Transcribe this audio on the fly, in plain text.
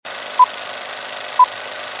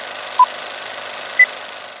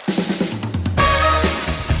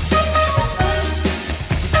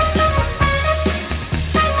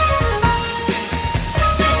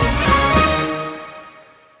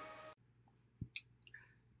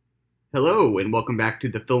Hello, and welcome back to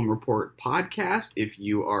the Film Report podcast. If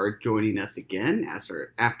you are joining us again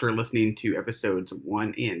after listening to episodes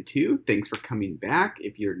 1 and 2, thanks for coming back.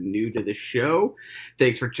 If you're new to the show,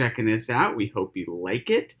 thanks for checking us out. We hope you like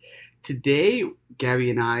it. Today, Gabby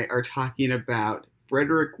and I are talking about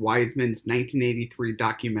Frederick Wiseman's 1983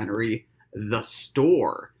 documentary, The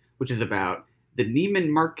Store, which is about the Neiman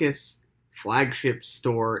Marcus flagship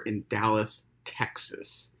store in Dallas,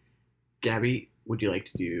 Texas. Gabby, would you like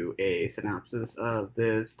to do a synopsis of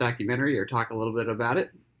this documentary or talk a little bit about it?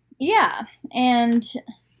 Yeah, and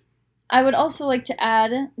I would also like to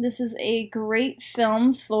add this is a great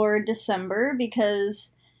film for December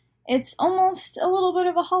because it's almost a little bit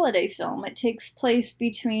of a holiday film. It takes place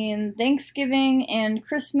between Thanksgiving and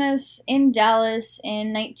Christmas in Dallas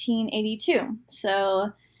in 1982.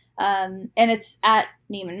 And it's at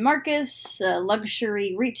Neiman Marcus, a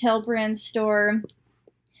luxury retail brand store.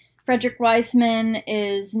 Frederick Wiseman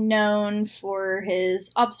is known for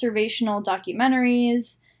his observational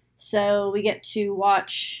documentaries, so we get to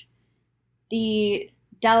watch the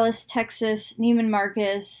Dallas, Texas Neiman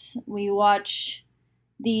Marcus. We watch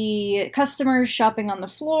the customers shopping on the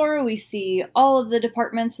floor. We see all of the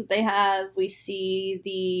departments that they have. We see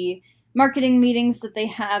the marketing meetings that they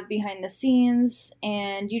have behind the scenes,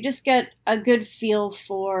 and you just get a good feel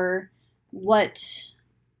for what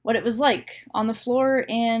it was like on the floor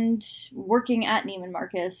and working at Neiman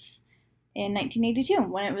Marcus in 1982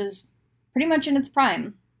 when it was pretty much in its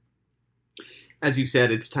prime. As you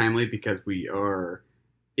said, it's timely because we are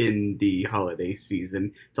in the holiday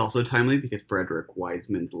season. It's also timely because Frederick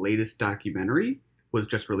Wiseman's latest documentary was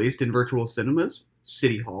just released in virtual cinemas,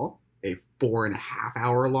 City Hall, a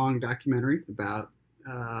 4.5-hour long documentary about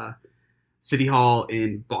City Hall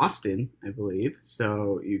in Boston, I believe.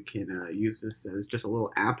 So you can use this as just a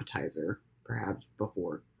little appetizer, perhaps,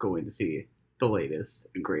 before going to see the latest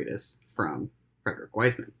and greatest from Frederick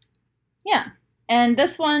Wiseman. Yeah, and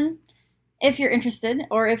this one, if you're interested,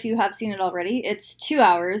 or if you have seen it already, it's 2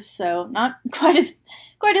 hours, so not quite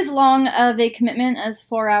as long of a commitment as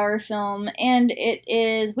 4-hour film. And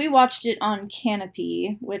we watched it on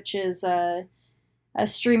Canopy, which is a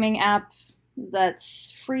streaming app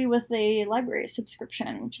that's free with a library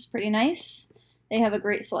subscription, which is pretty nice. They have a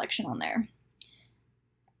great selection on there.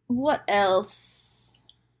 What else?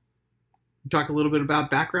 Talk a little bit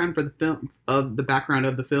about background for the film, of the background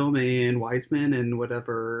of the film and Wiseman and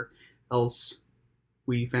whatever else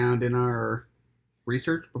we found in our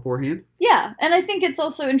research beforehand. Yeah, and I think it's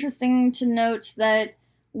also interesting to note that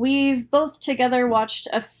we've both together watched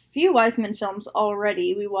a few Wiseman films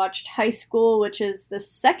already. We watched High School, which is the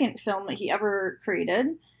second film that he ever created.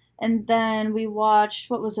 And then we watched,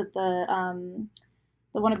 what was it, the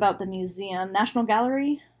one about the museum, National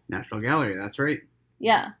Gallery? National Gallery, that's right.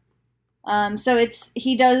 Yeah.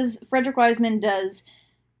 Frederick Wiseman does,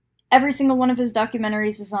 every single one of his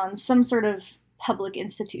documentaries is on some sort of public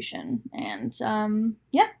institution. And,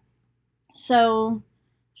 yeah. So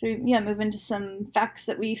should we move into some facts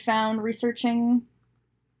that we found researching?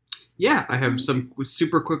 Yeah, I have some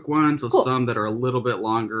super quick ones, cool. Some that are a little bit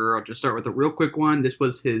longer. I'll just start with a real quick one. This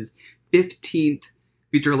was his 15th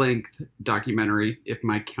feature-length documentary, if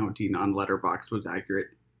my counting on Letterboxd was accurate.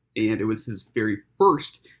 And it was his very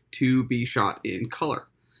first to be shot in color.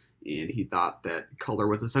 And he thought that color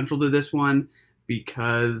was essential to this one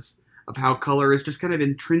because of how color is just kind of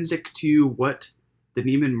intrinsic to what the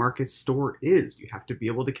Neiman Marcus store is. You have to be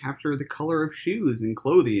able to capture the color of shoes and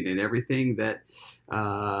clothing and everything that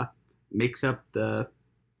makes up the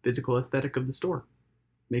physical aesthetic of the store.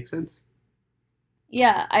 Makes sense.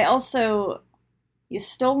 Yeah, you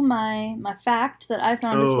stole my fact that I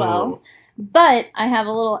found as well, but I have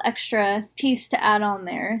a little extra piece to add on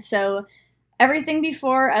there. So everything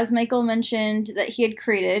before, as Michael mentioned, that he had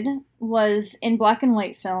created was in black and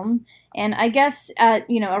white film. And I guess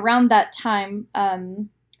around that time,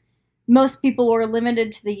 most people were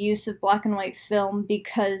limited to the use of black and white film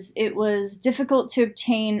because it was difficult to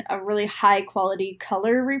obtain a really high quality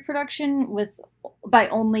color reproduction by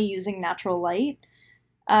only using natural light.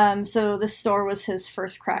 So the store was his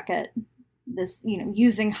first crack at this,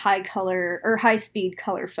 using high speed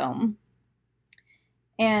color film.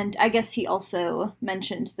 And I guess he also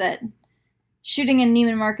mentioned that shooting in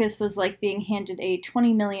Neiman Marcus was like being handed a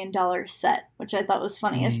 $20 million set, which I thought was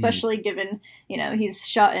funny, especially given, he's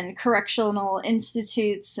shot in correctional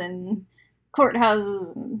institutes and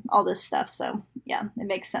courthouses and all this stuff. So, yeah, it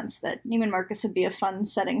makes sense that Neiman Marcus would be a fun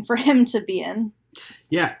setting for him to be in.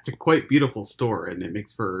 Yeah, it's a quite beautiful store, and it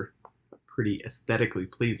makes for a pretty aesthetically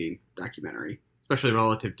pleasing documentary, especially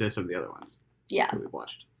relative to some of the other ones that we've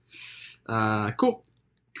watched. Cool.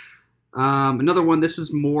 Another one, this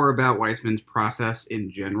is more about Wiseman's process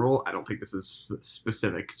in general. I don't think this is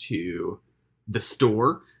specific to the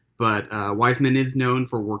store, but Wiseman is known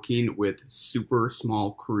for working with super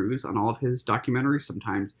small crews on all of his documentaries.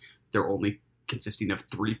 Sometimes they're only consisting of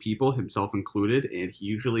 3 people, himself included, and he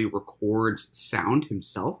usually records sound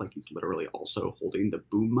himself, like he's literally also holding the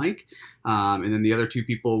boom mic. And then the other 2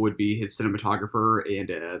 people would be his cinematographer and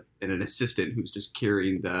an assistant who's just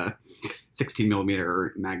carrying the 16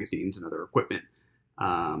 millimeter magazines and other equipment.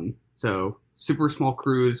 So super small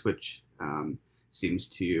crews, which seems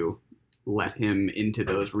to let him into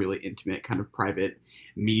those really intimate kind of private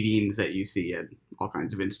meetings that you see at all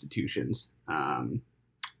kinds of institutions.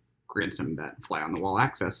 Grants him that fly-on-the-wall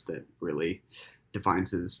access that really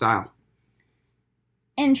defines his style.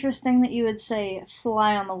 Interesting that you would say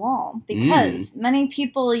fly on the wall, because many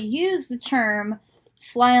people use the term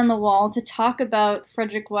fly on the wall to talk about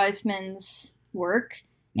Frederick Wiseman's work,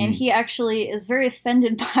 and he actually is very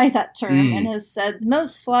offended by that term and has said,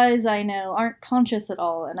 most flies I know aren't conscious at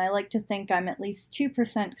all, and I like to think I'm at least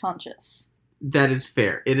 2% conscious. That is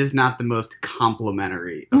fair. It is not the most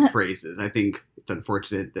complimentary of phrases. I think it's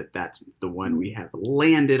unfortunate that that's the one we have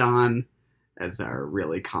landed on as our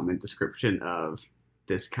really common description of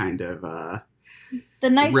this kind of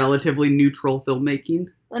relatively neutral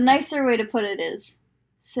filmmaking. The nicer way to put it is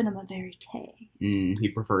cinema verite.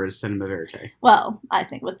 He prefers cinema verite. Well,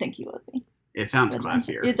 would think he would be. It sounds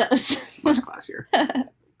classier. It does. Much classier.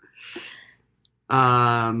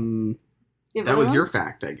 That was your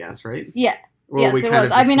fact, I guess, right? Yeah. Well, yes, it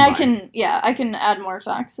was. I mean, I can add more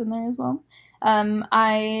facts in there as well.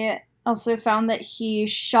 I also found that he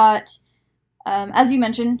shot, as you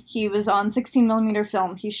mentioned, he was on 16 millimeter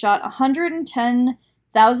film. He shot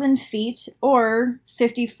 110,000 feet or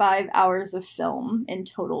 55 hours of film in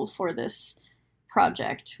total for this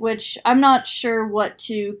project, which I'm not sure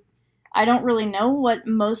I don't really know what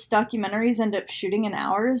most documentaries end up shooting in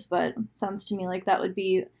hours, but it sounds to me like that would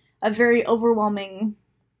be a very overwhelming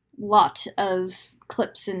lot of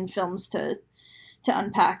clips and films to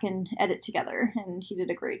unpack and edit together, and he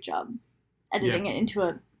did a great job editing it into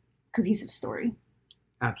a cohesive story.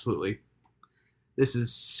 Absolutely. This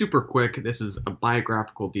is super quick. This is a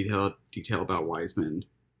biographical detail about Wiseman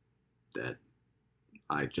that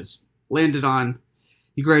I just landed on.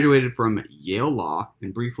 He graduated from Yale Law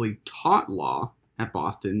and briefly taught law at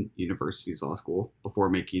Boston University's law school before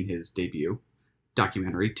making his debut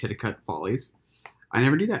documentary, Titicut Follies. I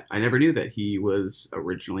never knew that. I never knew that he was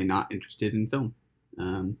originally not interested in film.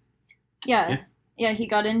 He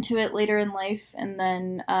got into it later in life and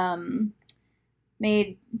then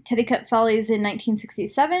made Titicut Follies in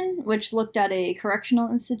 1967, which looked at a correctional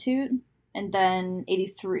institute, and then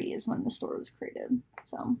 1983 is when the store was created.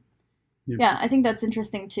 So, I think that's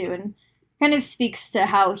interesting too, and kind of speaks to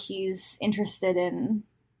how he's interested in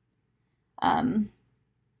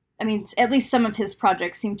I mean, at least some of his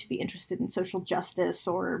projects seem to be interested in social justice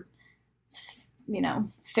or,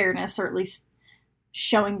 fairness, or at least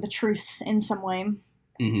showing the truth in some way.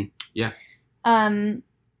 Mm-hmm. Yeah.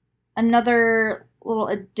 Another little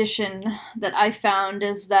addition that I found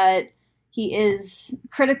is that he is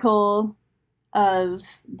critical of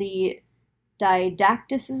the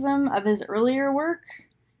didacticism of his earlier work.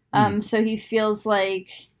 So he feels like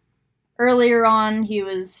earlier on he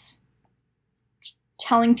was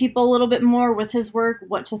telling people a little bit more with his work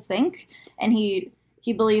what to think, and he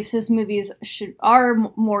believes his movies are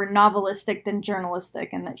more novelistic than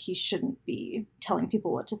journalistic, and that he shouldn't be telling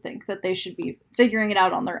people what to think, that they should be figuring it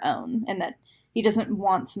out on their own, and that he doesn't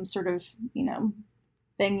want some sort of,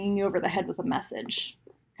 banging you over the head with a message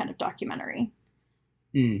kind of documentary.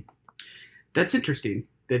 That's interesting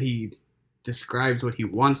that he describes what he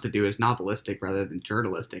wants to do as novelistic rather than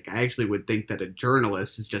journalistic. I actually would think that a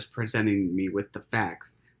journalist is just presenting me with the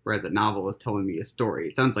facts, whereas a novel is telling me a story.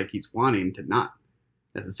 It sounds like he's wanting to not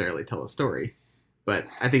necessarily tell a story, but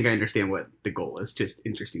I think I understand what the goal is. Just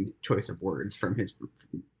interesting choice of words from his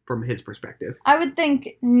perspective. I would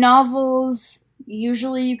think novels,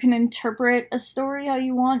 usually you can interpret a story how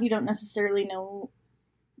you want. You don't necessarily know.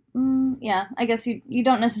 I guess you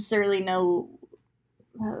don't necessarily know.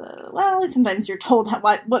 Sometimes you're told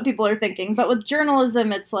what people are thinking, but with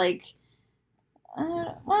journalism, it's like, I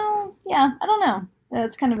don't know.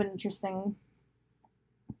 It's kind of an interesting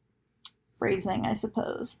phrasing, I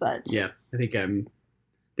suppose, but yeah, I think I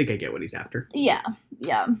get what he's after. Yeah.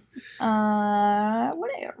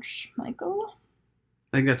 What else, Michael?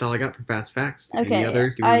 I think that's all I got for Fast Facts. Okay. Any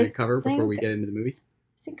others you want to cover before we get into the movie?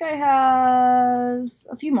 I think I have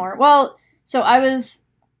a few more. Well, so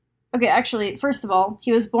actually, first of all,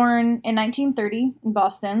 he was born in 1930 in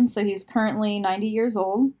Boston, so he's currently 90 years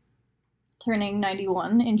old. turning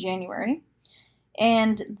 91 in January.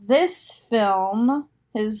 And this film,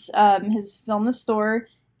 his film The Store,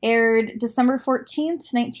 aired December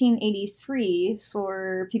 14th, 1983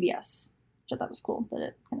 for PBS, which I thought was cool that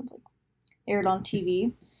it kind of like aired on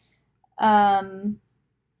TV. I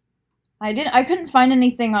couldn't find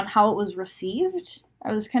anything on how it was received.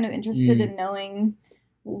 I was kind of interested in knowing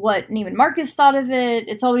what Neiman Marcus thought of it.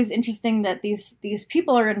 It's always interesting that these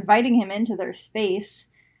people are inviting him into their space,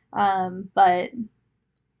 but I'm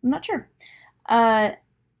not sure.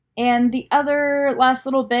 And the other last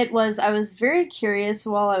little bit was I was very curious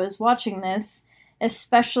while I was watching this,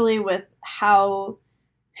 especially with how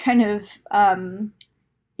kind of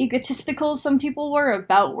egotistical some people were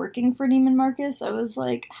about working for Neiman Marcus. I was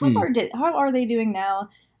like, how are they doing now?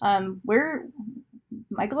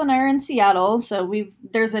 Michael and I are in Seattle, so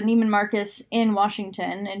there's a Neiman Marcus in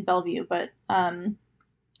Washington, in Bellevue, but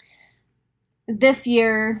this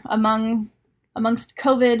year, amongst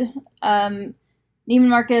COVID, Neiman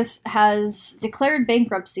Marcus has declared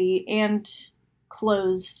bankruptcy and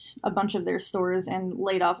closed a bunch of their stores and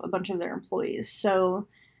laid off a bunch of their employees. So,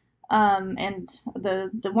 and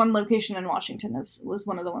the one location in Washington was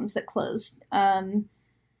one of the ones that closed.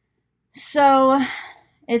 So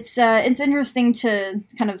it's interesting to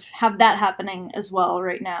kind of have that happening as well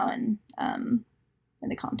right now, and in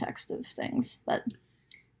the context of things. But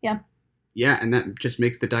yeah. Yeah, and that just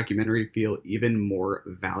makes the documentary feel even more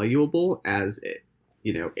valuable as a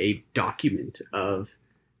document of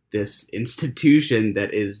this institution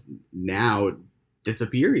that is now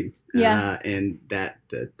disappearing. Yeah. And that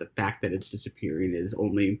the fact that it's disappearing is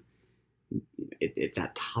only it's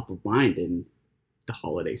at top of mind in the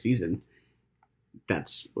holiday season.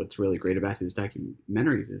 That's what's really great about his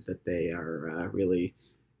documentaries, is that they are really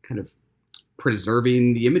kind of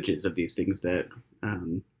preserving the images of these things that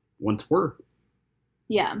once were.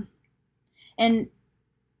 Yeah. And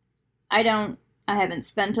I haven't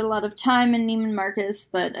spent a lot of time in Neiman Marcus,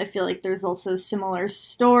 but I feel like there's also similar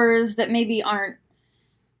stores that maybe aren't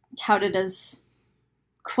touted as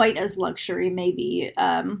quite as luxury, maybe,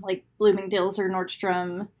 like Bloomingdale's or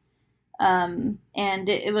Nordstrom. And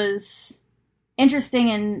it was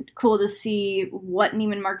interesting and cool to see what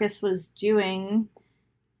Neiman Marcus was doing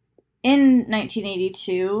in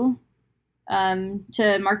 1982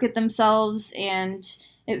 to market themselves, and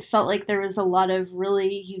it felt like there was a lot of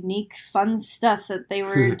really unique, fun stuff that they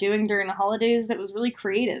were doing during the holidays that was really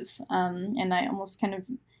creative. And I almost kind of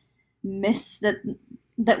miss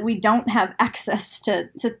that we don't have access to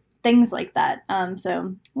things like that.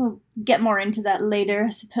 So we'll get more into that later, I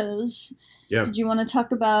suppose. Yeah. Did you want to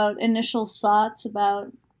talk about initial thoughts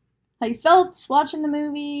about how you felt watching the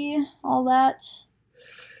movie, all that?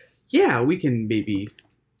 Yeah, we can maybe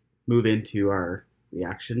move into our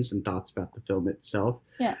reactions and thoughts about the film itself.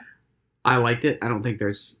 Yeah. I liked it. I don't think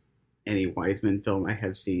there's any Wiseman film I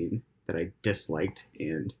have seen that I disliked,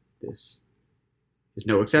 and this is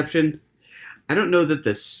no exception. I don't know that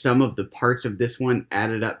the sum of the parts of this one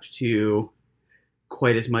added up to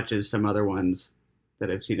quite as much as some other ones that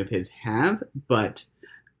I've seen of his have, but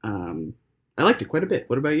I liked it quite a bit.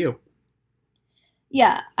 What about you?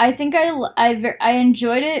 Yeah, I think I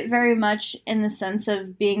enjoyed it very much in the sense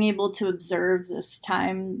of being able to observe this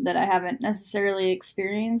time that I haven't necessarily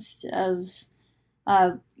experienced of,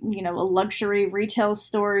 a luxury retail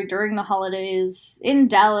store during the holidays in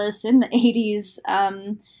Dallas in the 80s.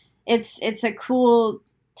 It's a cool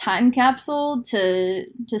time capsule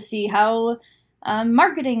to see how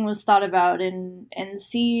marketing was thought about and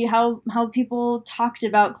see how people talked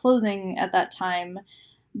about clothing at that time.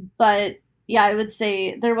 But yeah, I would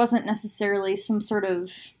say there wasn't necessarily some sort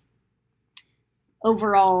of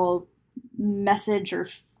overall message or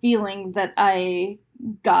feeling that I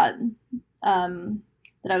got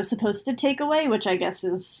that I was supposed to take away, which I guess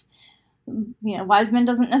is, Wiseman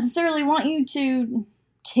doesn't necessarily want you to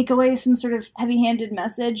take away some sort of heavy-handed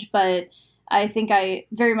message, but I think I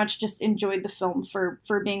very much just enjoyed the film for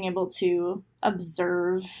being able to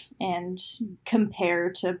observe and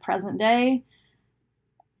compare to present day.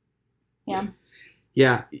 Yeah.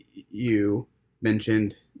 Yeah, you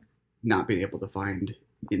mentioned not being able to find,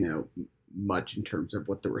 much in terms of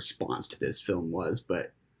what the response to this film was,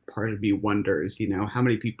 but part of me wonders, how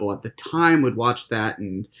many people at the time would watch that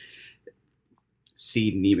and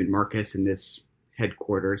see Neiman Marcus in this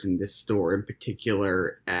headquarters in this store in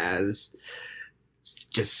particular as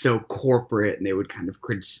just so corporate, and they would kind of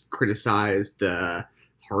criticize the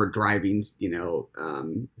hard driving,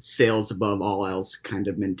 sales above all else kind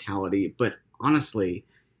of mentality. But honestly,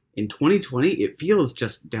 in 2020, it feels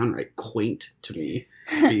just downright quaint to me.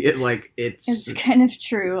 It's kind of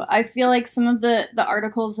true. I feel like some of the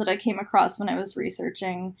articles that I came across when I was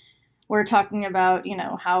researching were talking about,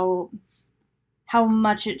 how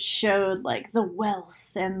much it showed like the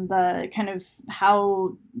wealth and the kind of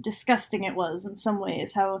how disgusting it was in some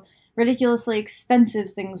ways, how ridiculously expensive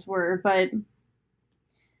things were. But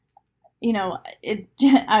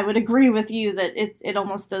I would agree with you that it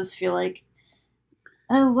almost does feel like,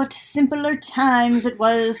 oh, what simpler times it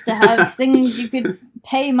was to have things you could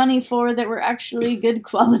pay money for that were actually good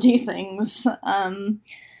quality things.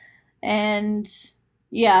 And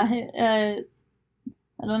yeah, I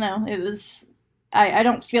don't know. It was, I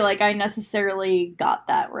don't feel like I necessarily got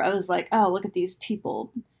that, where I was like, oh, look at these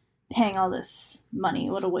people paying all this money.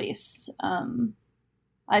 What a waste.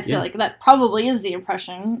 I feel like that probably is the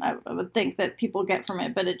impression I would think that people get from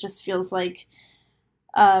it, but it just feels like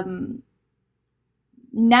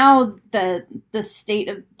now the state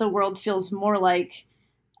of the world feels more like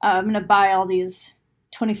I'm going to buy all these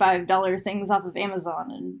 $25 things off of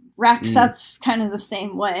Amazon, and racks up kind of the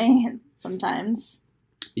same way sometimes.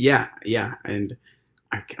 Yeah. And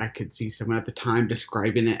I could see someone at the time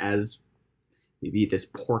describing it as maybe this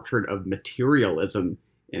portrait of materialism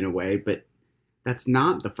in a way, but that's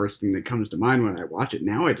not the first thing that comes to mind when I watch it.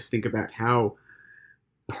 Now I just think about how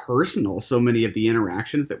personal so many of the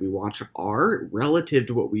interactions that we watch are relative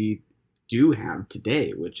to what we do have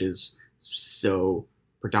today, which is so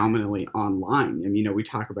predominantly online. I mean, we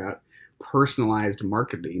talk about personalized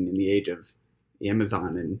marketing in the age of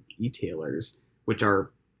Amazon and e-tailers, which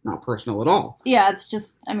are not personal at all. Yeah, it's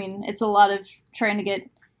just, it's a lot of trying to get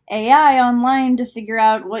AI online to figure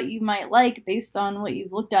out what you might like based on what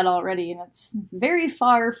you've looked at already, and it's very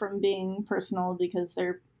far from being personal because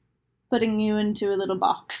they're putting you into a little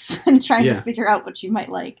box and trying to figure out what you might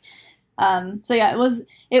like. So yeah,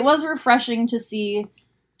 it was refreshing to see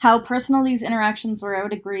how personal these interactions were, I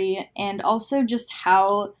would agree, and also just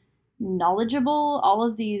how knowledgeable all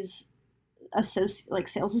of these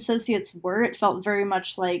sales associates were. It felt very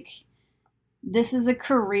much like this is a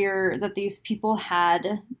career that these people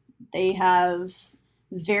had. They have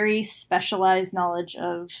very specialized knowledge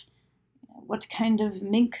of what kind of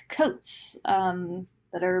mink coats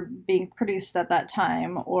that are being produced at that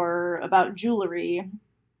time, or about jewelry.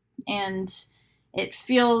 And it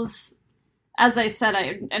feels, as I said,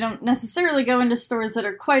 I don't necessarily go into stores that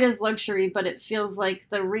are quite as luxury, but it feels like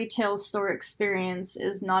the retail store experience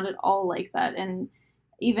is not at all like that. And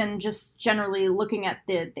even just generally looking at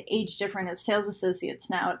the age difference of sales associates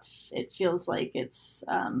now, it feels like it's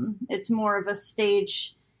more of a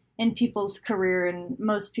stage in people's career, and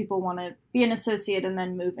most people want to be an associate and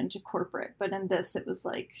then move into corporate. But in this, it was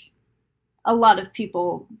like a lot of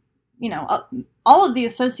people, all of the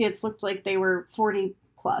associates looked like they were 40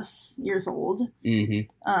 plus years old.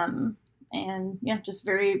 Mm-hmm. And yeah, just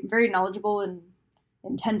very, very knowledgeable and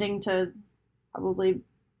intending to probably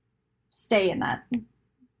stay in that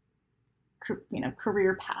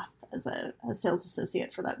career path as a sales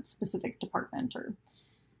associate for that specific department or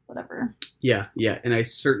whatever. Yeah. And I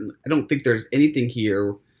don't think there's anything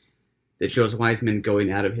here that shows Wiseman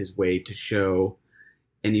going out of his way to show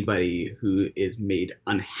anybody who is made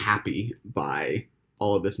unhappy by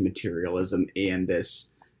all of this materialism and this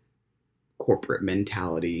corporate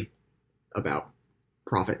mentality about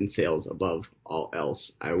profit and sales above all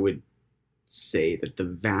else. I would say that the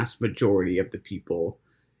vast majority of the people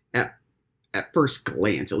at first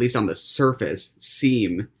glance, at least on the surface,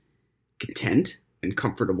 seem content and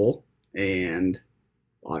comfortable, and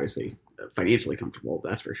obviously financially comfortable,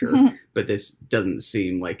 that's for sure. But this doesn't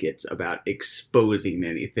seem like it's about exposing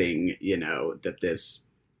anything, that this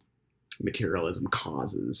materialism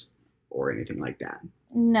causes or anything like that.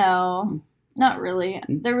 No, not really.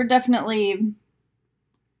 There were definitely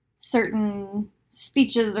certain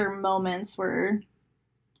speeches or moments where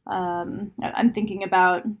I'm thinking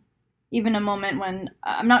about even a moment when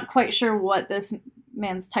I'm not quite sure what this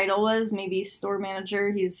man's title was, maybe store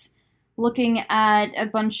manager. He's looking at a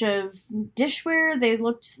bunch of dishware. They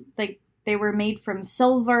looked like they were made from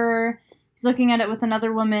silver. He's looking at it with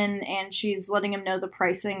another woman, and she's letting him know the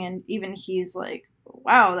pricing, and even he's like,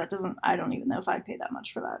 wow, I don't even know if I'd pay that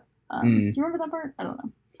much for that. Do you remember that part? I don't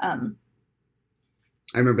know.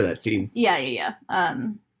 I remember that scene. Yeah.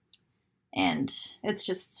 And it's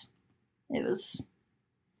just, it was,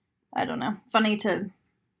 I don't know,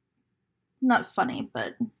 not funny,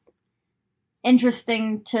 but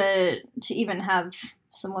interesting to even have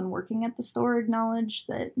someone working at the store acknowledge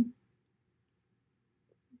that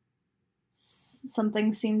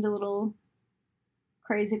something seemed a little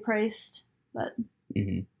crazy priced, but.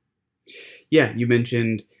 Mm-hmm. Yeah, you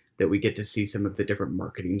mentioned that we get to see some of the different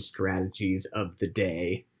marketing strategies of the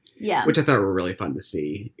day. Yeah. Which I thought were really fun to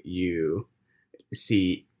see. You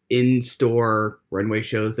see in-store runway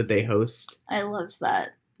shows that they host. I loved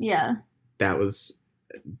that. Yeah. That was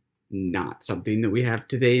not something that we have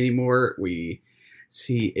today anymore. We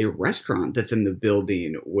see a restaurant that's in the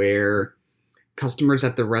building where customers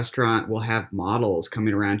at the restaurant will have models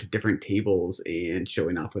coming around to different tables and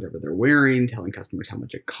showing off whatever they're wearing, telling customers how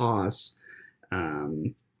much it costs.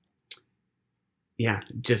 Yeah,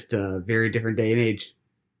 just a very different day and age.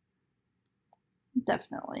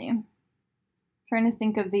 Definitely. Trying to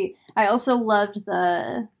think of I also loved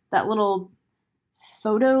that little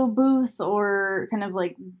photo booth or kind of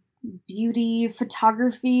like beauty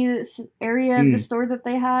photography area of the store that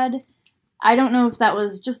they had. I don't know if that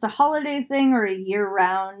was just a holiday thing or a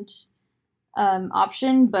year-round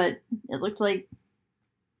option, but it looked like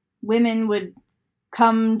women would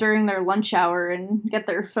come during their lunch hour and get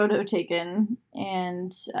their photo taken,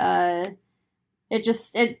 and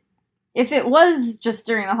if it was just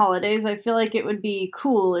during the holidays, I feel like it would be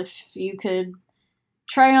cool if you could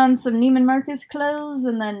try on some Neiman Marcus clothes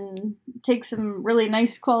and then take some really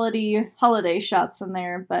nice quality holiday shots in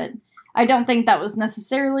there. But I don't think that was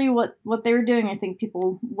necessarily what they were doing. I think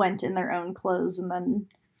people went in their own clothes and then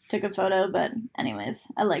took a photo. But anyways,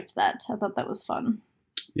 I liked that. I thought that was fun.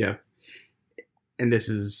 Yeah. And this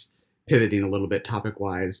is pivoting a little bit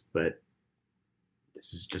topic-wise, but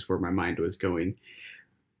this is just where my mind was going.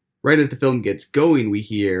 Right as the film gets going, we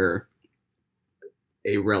hear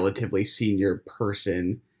a relatively senior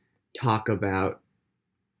person talk about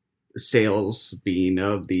sales being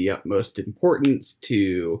of the utmost importance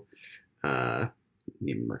to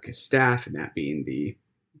Neiman Marcus staff, and that being the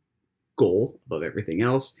goal above everything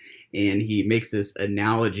else. And he makes this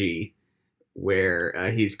analogy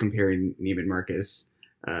where he's comparing Neiman Marcus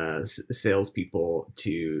salespeople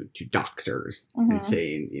to doctors, and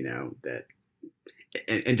saying, that,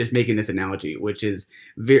 and just making this analogy, which is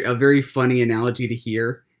a very funny analogy to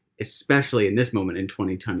hear, especially in this moment in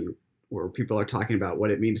 2020, where people are talking about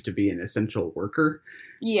what it means to be an essential worker.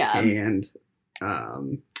 Yeah. And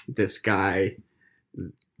this guy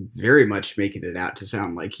very much making it out to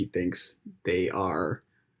sound like he thinks they are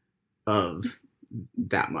of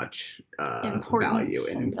that much value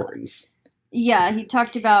and importance. Yeah, he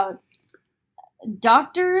talked about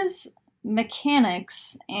doctors,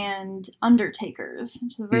 mechanics, and undertakers,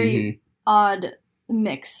 which is a very odd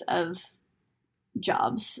mix of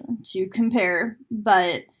jobs to compare,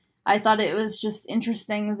 but I thought it was just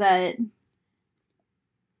interesting that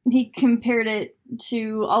he compared it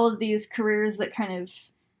to all of these careers that kind of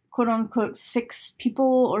quote-unquote fix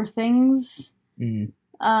people or things.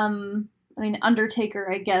 I mean,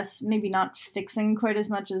 undertaker, I guess, maybe not fixing quite as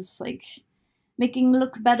much as like making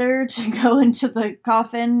look better to go into the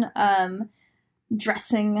coffin,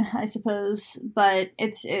 dressing, I suppose. But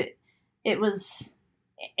it was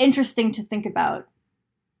interesting to think about,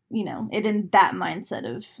 it in that mindset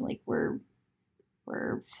of like we're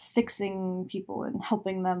fixing people and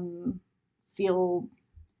helping them feel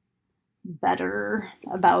better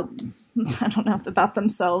about about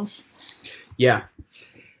themselves. Yeah.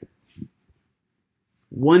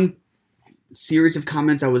 One series of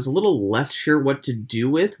comments I was a little less sure what to do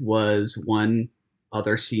with was one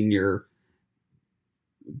other senior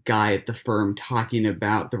guy at the firm talking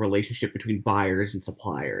about the relationship between buyers and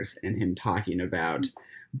suppliers, and him talking about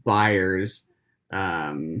buyers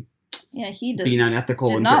he being unethical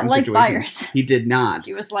did in not certain like situations. Buyers. He did not.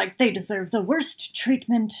 He was like, they deserve the worst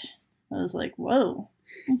treatment. I was like, whoa,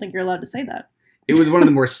 I don't think you're allowed to say that. It was one of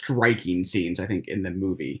the more striking scenes, I think, in the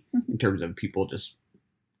movie, in terms of people just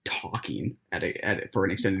talking at it for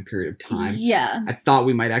an extended period of time. Yeah. I thought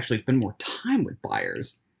we might actually spend more time with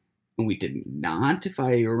buyers, and we did not, if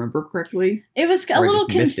I remember correctly. It was a little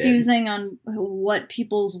confusing on what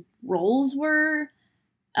people's roles were,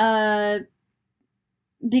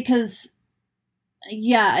 because,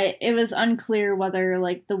 it was unclear whether,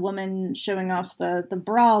 like, the woman showing off the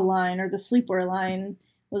bra line or the sleepwear line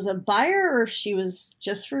was a buyer, or if she was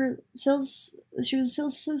just for sales. She was a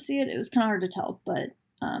sales associate. It was kind of hard to tell, but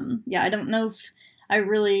I don't know if I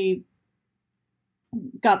really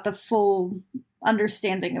got the full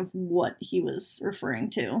understanding of what he was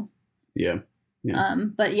referring to. Yeah.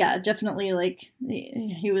 But yeah, definitely, like,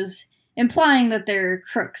 he was implying that they're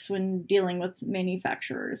crooks when dealing with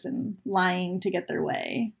manufacturers and lying to get their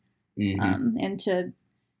way, and to,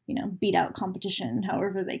 beat out competition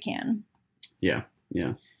however they can. Yeah.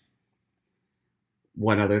 Yeah.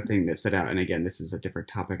 One other thing that stood out, and again, this is a different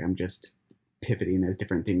topic, I'm just pivoting as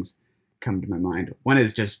different things come to my mind. One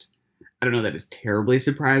is just, I don't know that it's terribly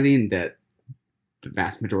surprising that the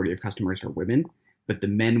vast majority of customers are women, but the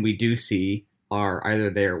men we do see are either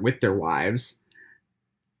there with their wives,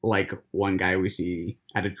 like one guy we see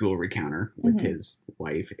at a jewelry counter with his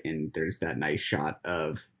wife, and there's that nice shot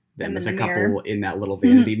of them as a couple in that little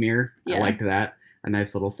vanity mirror. Yeah. I liked that. A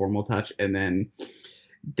nice little formal touch. And then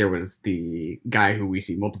there was the guy who we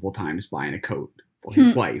see multiple times buying a coat for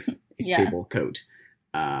his wife, a sable coat.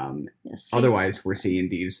 Otherwise, we're seeing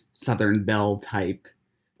these Southern Belle type,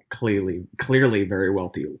 clearly very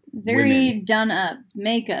wealthy women. Done up,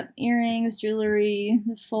 makeup, earrings, jewelry,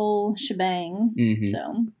 the full shebang.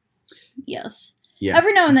 So, yes. Yeah.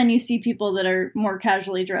 Every now and then you see people that are more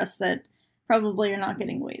casually dressed that probably are not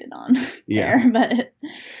getting waited on. Yeah. But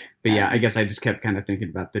yeah, I guess I just kept kind of thinking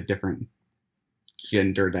about the different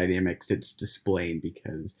gender dynamics it's displaying,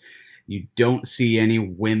 because you don't see any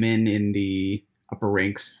women in the upper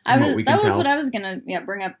ranks. That was what I was gonna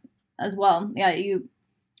bring up as well. Yeah,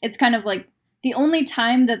 it's kind of like the only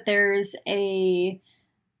time that there's a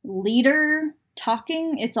leader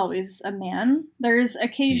talking, it's always a man. There's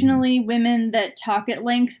occasionally women that talk at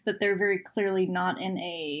length, but they're very clearly not in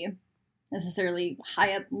a necessarily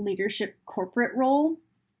high up leadership corporate role.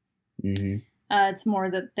 It's more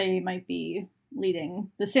that they might be leading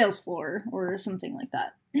the sales floor or something like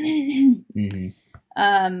that.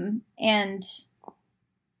 And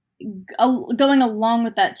going along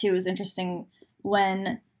with that too is interesting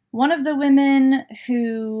when one of the women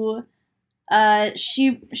who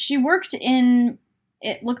she worked in,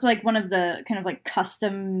 it looked like one of the kind of like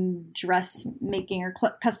custom dress making or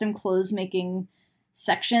custom clothes making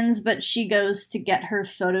sections, but she goes to get her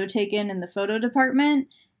photo taken in the photo department,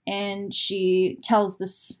 and she tells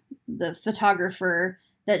the photographer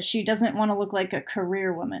that she doesn't want to look like a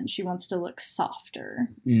career woman. She wants to look softer.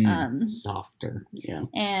 Softer, yeah.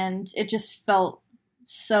 And it just felt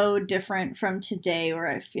so different from today, where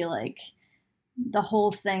I feel like the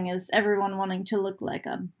whole thing is everyone wanting to look like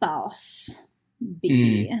a boss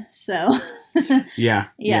bee. So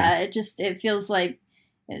it feels like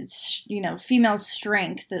it's, female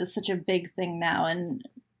strength is such a big thing now. And,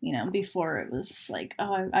 before it was like,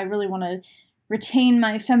 oh, I really want to retain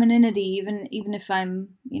my femininity, even if I'm,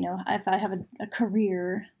 if I have a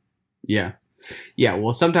career. Yeah. Yeah.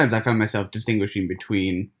 Well, sometimes I find myself distinguishing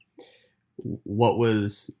between what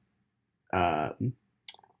was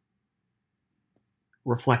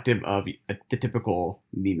reflective of the typical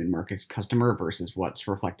Neiman Marcus customer versus what's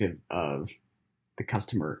reflective of the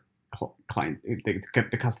customer client,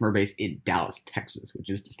 the customer base in Dallas, Texas, which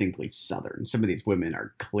is distinctly Southern. Some of these women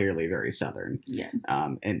are clearly very Southern. Yeah.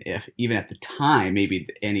 And if even at the time, maybe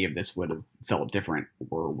any of this would have felt different,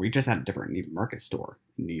 or we just had a different Neiman Marcus store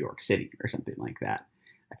in New York City or something like that,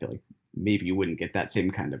 I feel like maybe you wouldn't get that same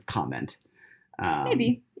kind of comment.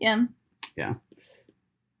 Maybe. Yeah. Yeah.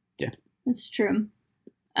 Yeah. That's true.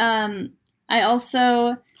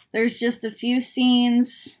 There's just a few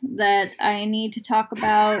scenes that I need to talk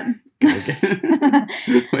about.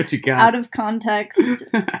 What you got? Out of context.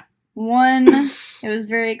 One, it was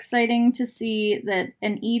very exciting to see that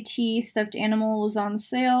an E.T. stuffed animal was on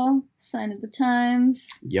sale. Sign of the times.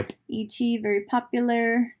 Yep. E.T. very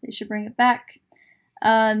popular. They should bring it back.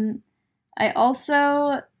 I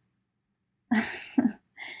also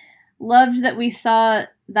loved that we saw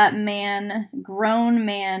that grown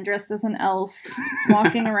man dressed as an elf,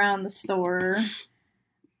 walking around the store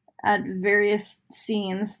at various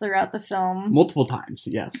scenes throughout the film. Multiple times,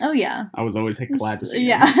 yes. Oh, yeah. I was always glad to see him.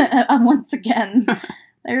 Yeah, once again,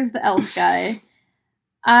 there's the elf guy.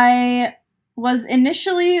 I was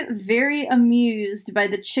initially very amused by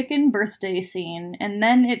the chicken birthday scene, and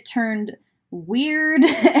then it turned weird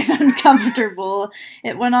and uncomfortable.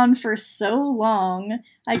 It went on for so long.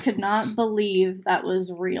 I could not believe that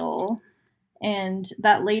was real. And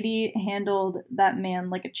that lady handled that man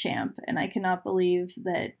like a champ, and I cannot believe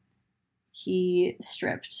that he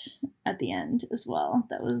stripped at the end as well.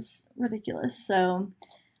 That was ridiculous. So,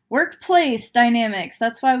 workplace dynamics.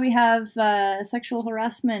 That's why we have sexual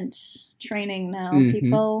harassment training now,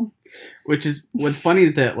 people. Which is, what's funny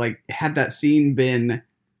is that, like, had that scene been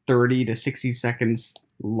 30 to 60 seconds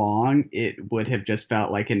long, it would have just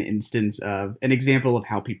felt like an instance of an example of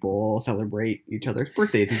how people celebrate each other's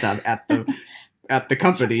birthdays and stuff at the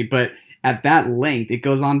company. But at that length, it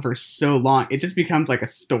goes on for so long, it just becomes like a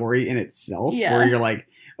story in itself. Yeah. Where you're like,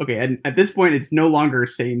 okay, and at this point, it's no longer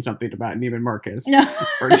saying something about Neiman Marcus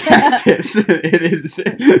or Texas. It is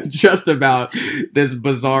just about this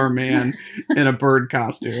bizarre man in a bird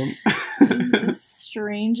costume. It's the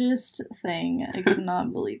strangest thing. I could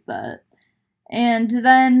not believe that. And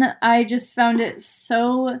then I just found it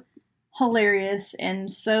so hilarious and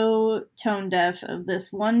so tone deaf of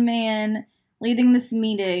this one man leading this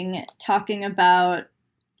meeting talking about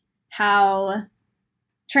how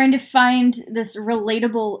trying to find this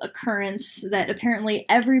relatable occurrence that apparently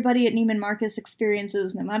everybody at Neiman Marcus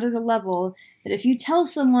experiences, no matter the level, that if you tell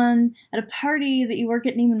someone at a party that you work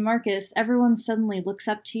at Neiman Marcus, everyone suddenly looks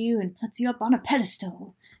up to you and puts you up on a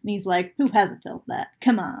pedestal. And he's like, who hasn't felt that?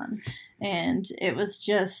 Come on. And it was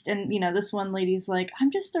just, and, this one lady's like,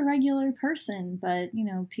 I'm just a regular person, but,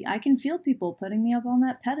 I can feel people putting me up on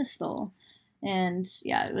that pedestal. And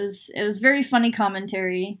yeah, it was very funny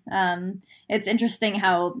commentary. It's interesting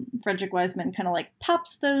how Frederick Wiseman kind of like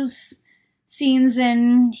pops those scenes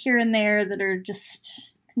in here and there that are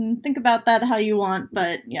just, think about that how you want.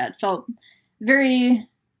 But yeah, it felt very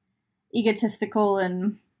egotistical.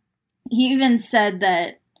 And he even said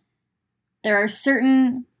that there are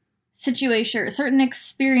certain situations, certain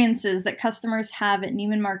experiences that customers have at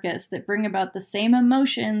Neiman Marcus that bring about the same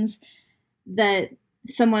emotions that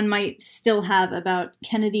someone might still have about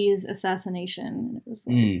Kennedy's assassination. And it was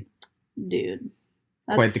like, dude,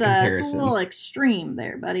 that's quite the comparison. It's a little extreme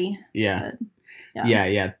there, buddy. Yeah. But,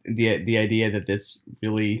 yeah. The idea that this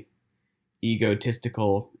really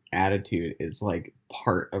egotistical attitude is like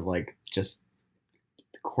part of like just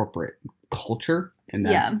the corporate culture, and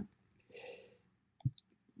that's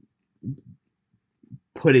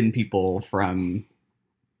put in people from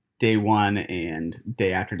day one and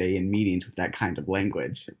day after day in meetings with that kind of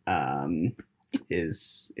language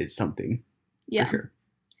is something for sure.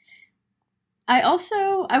 I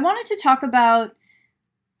wanted to talk about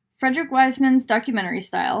Frederick Wiseman's documentary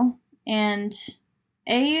style, and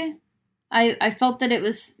I felt that it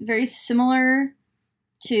was very similar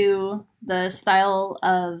to the style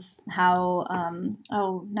of how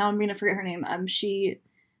now I'm gonna forget her name. She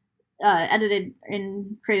edited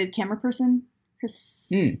and created Camera Person.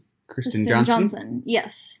 Kristen Johnson.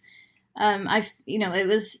 Yes. It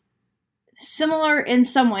was similar in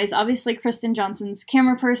some ways. Obviously, Kristen Johnson's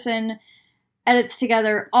Camera Person edits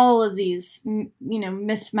together all of these,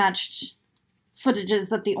 mismatched footages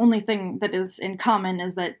that the only thing that is in common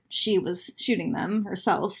is that she was shooting them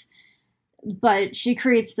herself. But she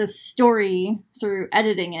creates this story through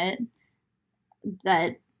editing it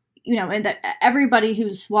that, and that everybody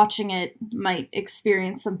who's watching it might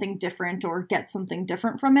experience something different or get something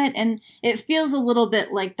different from it. And it feels a little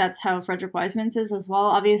bit like that's how Frederick Wiseman's is as well.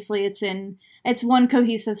 Obviously, it's one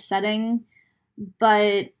cohesive setting,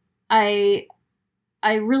 but I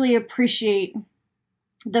really appreciate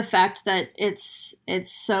the fact that it's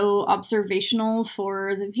so observational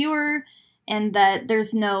for the viewer, and that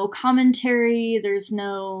there's no commentary, there's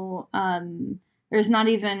not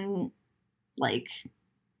even like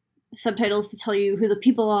subtitles to tell you who the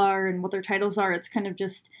people are and what their titles are. It's kind of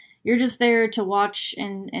just, you're just there to watch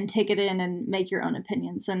and take it in and make your own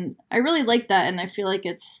opinions. And I really like that, and I feel like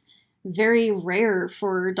it's very rare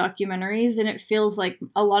for documentaries, and it feels like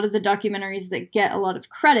a lot of the documentaries that get a lot of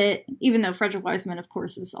credit, even though Frederick Wiseman, of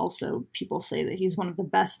course, is also, people say that he's one of the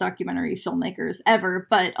best documentary filmmakers ever,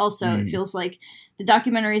 but also it feels like the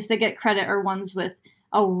documentaries that get credit are ones with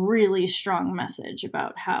a really strong message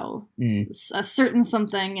about how a certain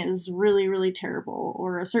something is really, really terrible,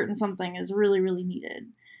 or a certain something is really, really needed.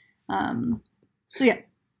 So yeah.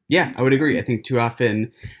 Yeah, I would agree. I think too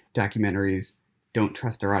often documentaries don't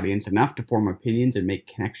trust their audience enough to form opinions and make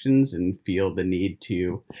connections and feel the need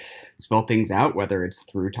to spell things out, whether it's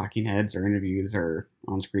through talking heads or interviews or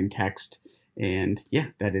on-screen text. And yeah,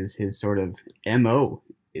 that is his sort of MO,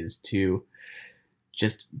 is to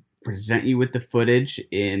just present you with the footage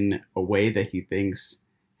in a way that he thinks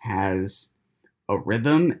has a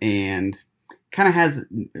rhythm and kind of has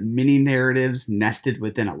mini narratives nested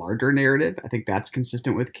within a larger narrative. I think that's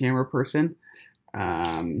consistent with Camera Person.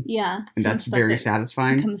 And that's very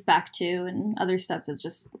satisfying. Comes back to, and other stuff is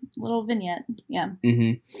just a little vignette. Yeah.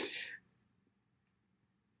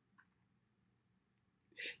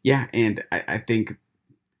 Yeah, and I think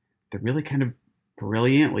they're really kind of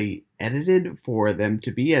brilliantly edited for them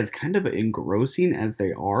to be as kind of engrossing as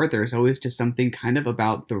they are. There's always just something kind of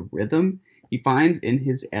about the rhythm he finds in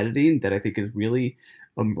his editing that I think is really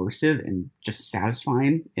immersive and just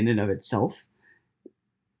satisfying in and of itself.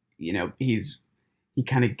 He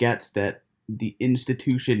kind of gets that the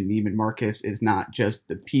institution Neiman Marcus is not just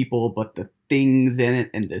the people, but the things in it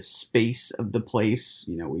and the space of the place.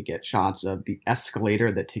 We get shots of the escalator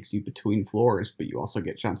that takes you between floors, but you also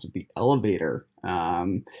get shots of the elevator.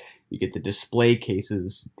 You get the display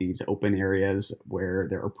cases, these open areas where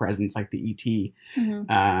there are presents like the ET.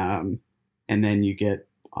 And then you get,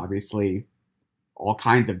 obviously, all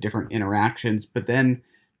kinds of different interactions, but then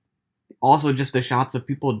also just the shots of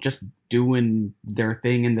people just doing their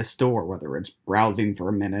thing in the store, whether it's browsing for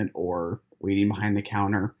a minute or waiting behind the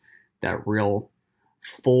counter, that real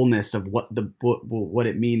fullness of what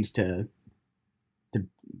it means to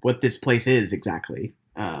what this place is exactly.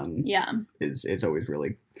 Is always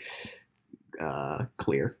really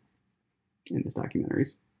clear in his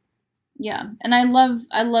documentaries. Yeah, and I love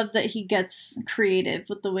that he gets creative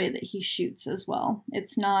with the way that he shoots as well.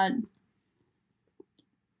 It's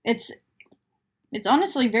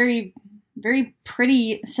honestly very, very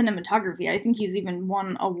pretty cinematography. I think he's even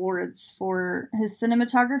won awards for his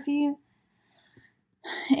cinematography.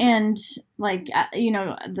 And like,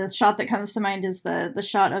 the shot that comes to mind is the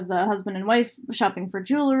shot of the husband and wife shopping for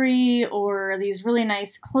jewelry, or these really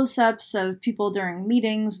nice close-ups of people during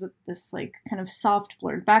meetings with this like kind of soft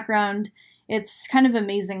blurred background. It's kind of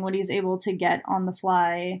amazing what he's able to get on the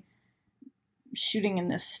fly shooting in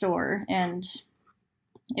this store. And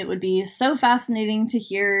it would be so fascinating to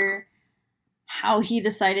hear how he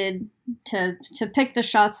decided to pick the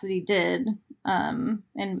shots that he did.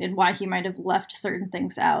 And why he might have left certain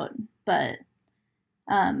things out, but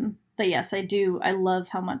yes, I do. I love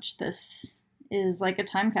how much this is like a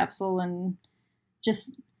time capsule, and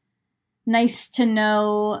just nice to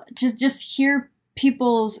know, just hear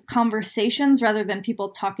people's conversations rather than people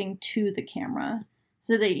talking to the camera,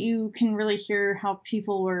 so that you can really hear how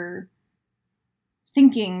people were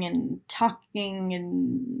thinking and talking,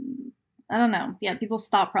 and I don't know, people's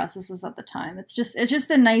thought processes at the time. It's just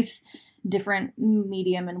a nice different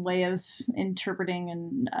medium and way of interpreting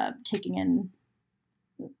and taking in,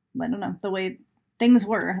 I don't know, the way things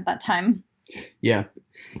were at that time. Yeah.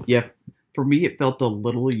 For me, it felt a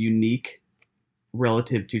little unique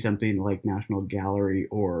relative to something like National Gallery,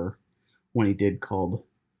 or one he did called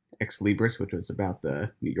Ex Libris, which was about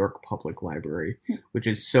the New York Public Library, which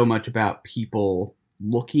is so much about people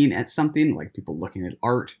looking at something, like people looking at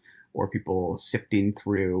art, or people sifting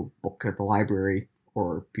through books at the library,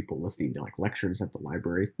 or people listening to like lectures at the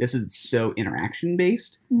library. This is so interaction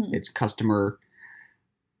based. Mm-hmm. It's customer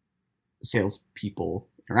salespeople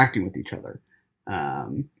interacting with each other.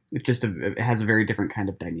 It has a very different kind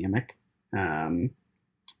of dynamic,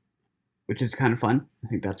 which is kind of fun. I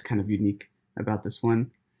think that's kind of unique about this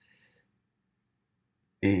one.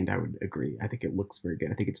 And I would agree. I think it looks very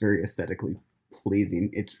good. I think it's very aesthetically pleasing.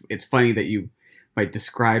 It's funny that you might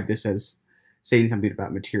describe this as saying something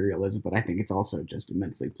about materialism, but I think it's also just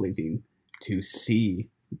immensely pleasing to see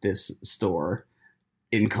this store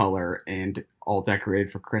in color and all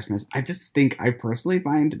decorated for Christmas. I just think I personally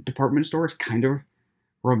find department stores kind of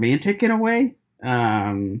romantic in a way.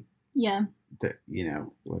 That,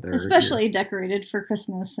 whether especially decorated for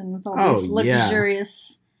Christmas and with all these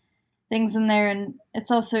luxurious things in there, and it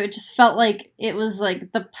just felt like it was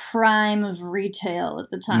like the prime of retail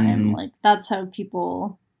at the time. Mm-hmm. Like that's how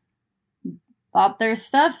people bought their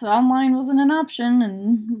stuff. Online wasn't an option,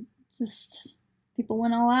 and just people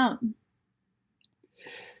went all out.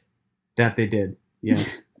 That they did,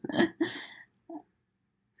 yes.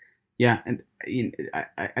 Yeah, and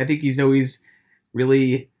I think he's always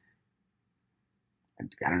really,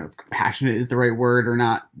 I don't know if compassionate is the right word or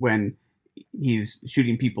not, when he's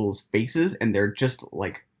shooting people's faces and they're just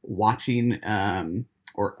like watching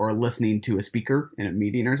or listening to a speaker in a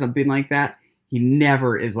meeting or something like that. He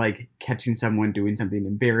never is like catching someone doing something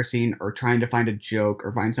embarrassing or trying to find a joke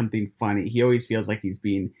or find something funny. He always feels like he's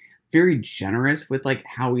being very generous with like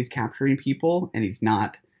how he's capturing people, and he's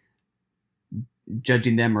not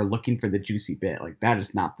judging them or looking for the juicy bit. Like that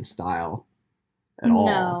is not the style at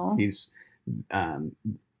all. He's I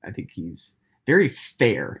think he's very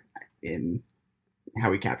fair in how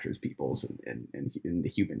he captures people's and in the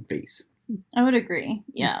human face. I would agree.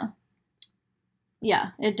 Yeah,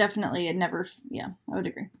 I would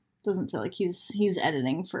agree. Doesn't feel like he's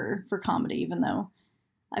editing for comedy, even though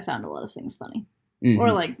I found a lot of things funny.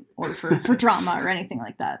 Mm-hmm. or for drama or anything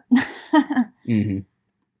like that. Mm-hmm.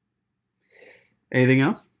 Anything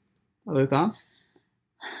else? Other thoughts?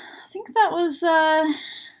 I think that was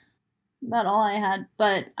about all I had,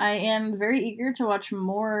 but I am very eager to watch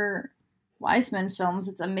more Wiseman films.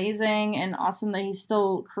 It's amazing and awesome that he's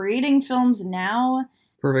still creating films now.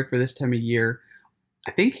 Perfect for this time of year.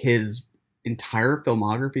 I think his entire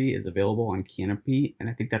filmography is available on Canopy, and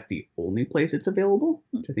I think that's the only place it's available,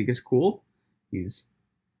 which I think is cool. He's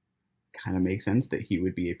kind of makes sense that he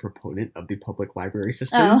would be a proponent of the public library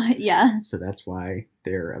system. Oh, yeah. So that's why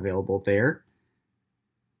they're available there.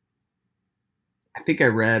 I think I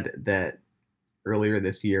read that earlier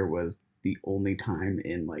this year was the only time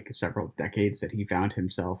in like several decades that he found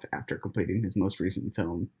himself, after completing his most recent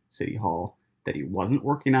film, City Hall, that he wasn't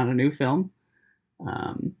working on a new film,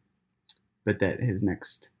 but that his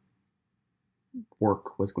next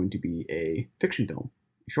work was going to be a fiction film.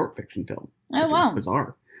 short fiction film. Oh, wow.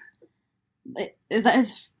 Bizarre. Is that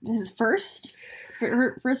his first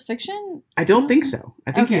fiction? I don't think so.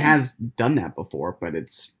 I think he Okay. has done that before, but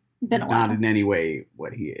it's Been a not while. in any way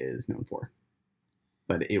what he is known for.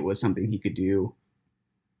 But it was something he could do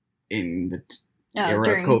in the era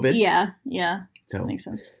of COVID. Yeah. So That makes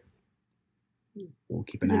sense. We'll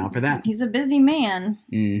keep an eye out for that. He's a busy man.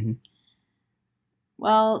 Mm-hmm.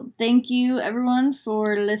 Well, thank you everyone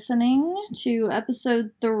for listening to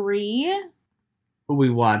episode 3. We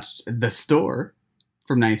watched The Store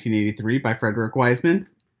from 1983 by Frederick Wiseman.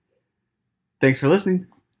 Thanks for listening.